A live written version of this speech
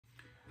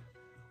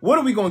What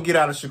are we going to get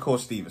out of Shakur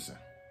Stevenson?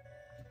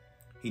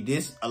 He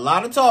did a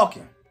lot of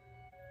talking.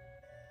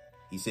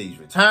 He said he's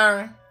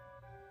retiring.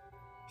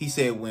 He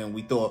said when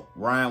we thought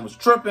Ryan was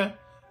tripping,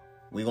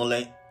 we going to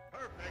let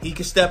he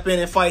can step in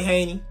and fight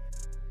Haney.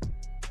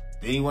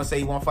 Then he want to say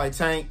he want to fight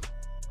Tank.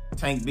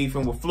 Tank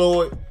beefing with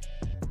Floyd.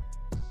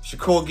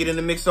 Shakur get in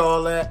the mix of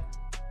all that.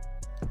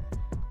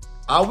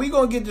 Are we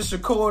going to get the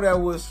Shakur that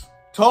was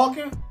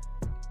talking?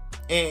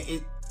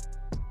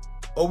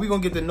 Or we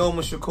going to get the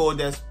normal Shakur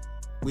that's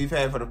we've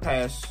had for the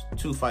past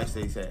 2 fights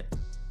that he's had?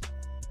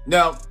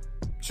 Now,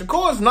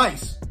 Shakur is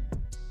nice.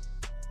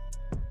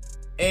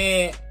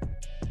 And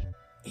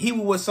he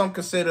was what some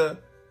consider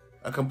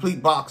a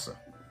complete boxer.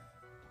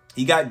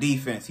 He got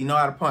defense. He know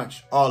how to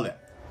punch. All that.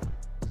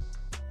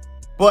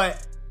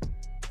 But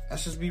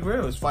let's just be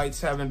real. His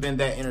fights haven't been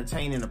that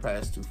entertaining the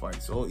past 2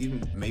 fights. Or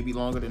even maybe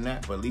longer than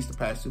that. But at least the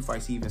past 2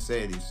 fights he even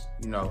said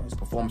his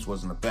performance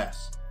wasn't the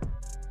best.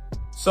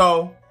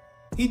 So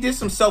he did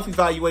some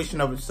self-evaluation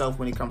of himself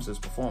when it comes to his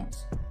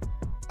performance.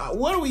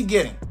 What are we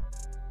getting?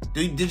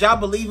 Did y'all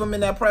believe him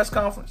in that press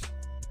conference?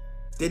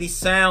 Did he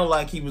sound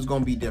like he was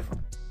going to be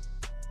different?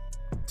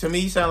 To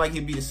me, he sounded like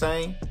he'd be the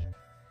same.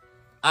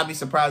 I'd be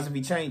surprised if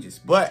he changes.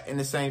 But in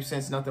the same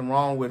sense, nothing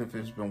wrong with it if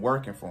it's been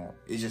working for him.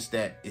 It's just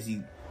that, is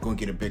he going to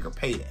get a bigger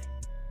payday?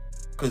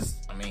 Because,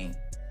 I mean,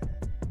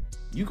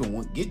 you can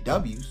get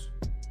W's.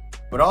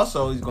 But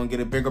also, he's going to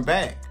get a bigger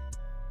bag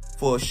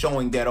for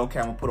showing that, okay,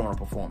 I'm going to put on a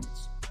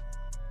performance.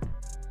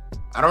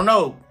 I don't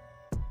know.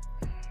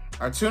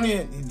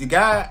 Artunian, the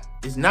guy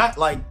is not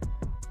like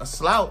a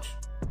slouch.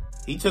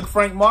 He took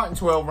Frank Martin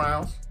 12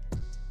 rounds.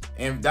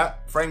 And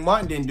Frank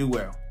Martin didn't do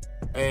well.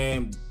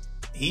 And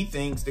he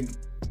thinks the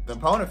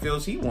opponent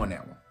feels he won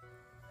that one.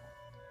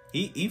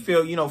 He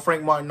feel,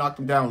 Frank Martin knocked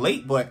him down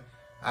late, but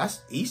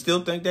he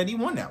still think that he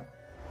won that one.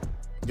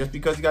 Just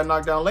because he got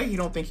knocked down late, he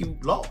don't think he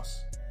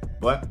lost.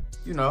 But,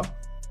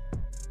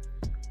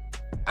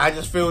 I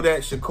just feel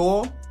that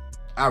Shakur,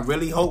 I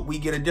really hope we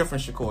get a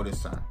different Shakur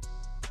this time.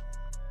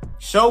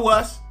 Show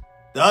us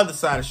the other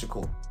side of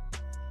Shakur.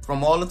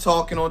 From all the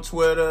talking on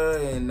Twitter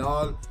and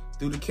all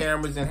through the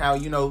cameras and how,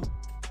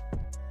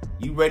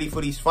 you ready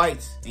for these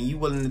fights and you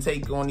willing to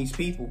take on these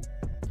people.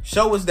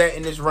 Show us that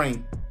in this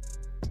ring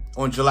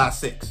on July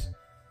 6th.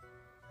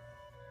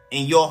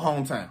 In your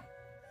hometown.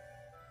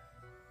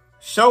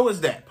 Show us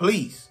that,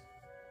 please.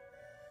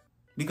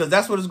 Because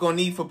that's what it's going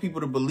to need for people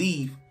to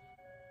believe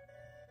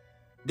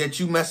that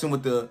you messing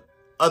with the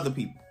other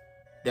people.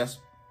 That's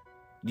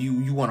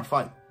you want to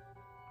fight.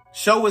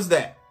 Show us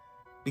that.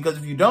 Because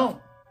if you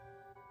don't,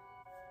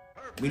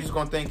 we just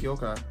going to think,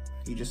 okay,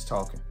 he just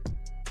talking.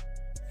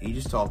 He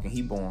just talking.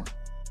 He boring.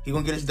 He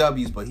going to get his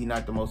W's, but he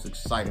not the most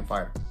exciting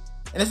fighter.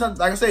 And it's not,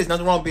 like I say, it's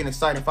nothing wrong with being an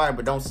exciting fighter,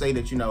 but don't say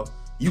that, you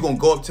going to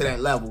go up to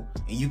that level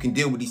and you can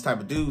deal with these type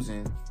of dudes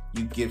and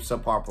you give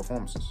subpar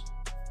performances.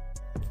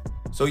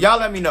 So y'all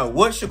let me know,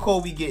 what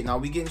Shakur we getting? Are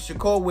we getting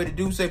Shakur where the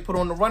dude say put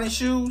on the running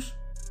shoes?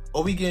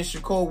 Or we getting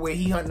Shakur where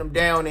he hunting them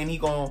down and it's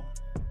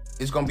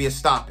going to be a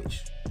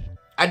stoppage?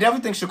 I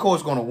definitely think Shakur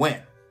is going to win.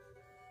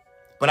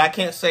 But I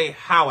can't say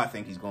how I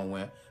think he's going to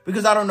win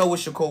because I don't know what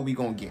Shakur we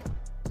going to get.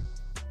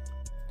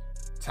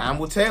 Time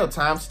will tell.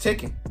 Time's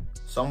ticking.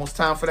 It's almost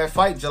time for that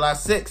fight, July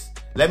 6th.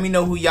 Let me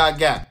know who y'all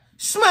got.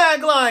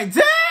 Smackline,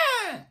 damn!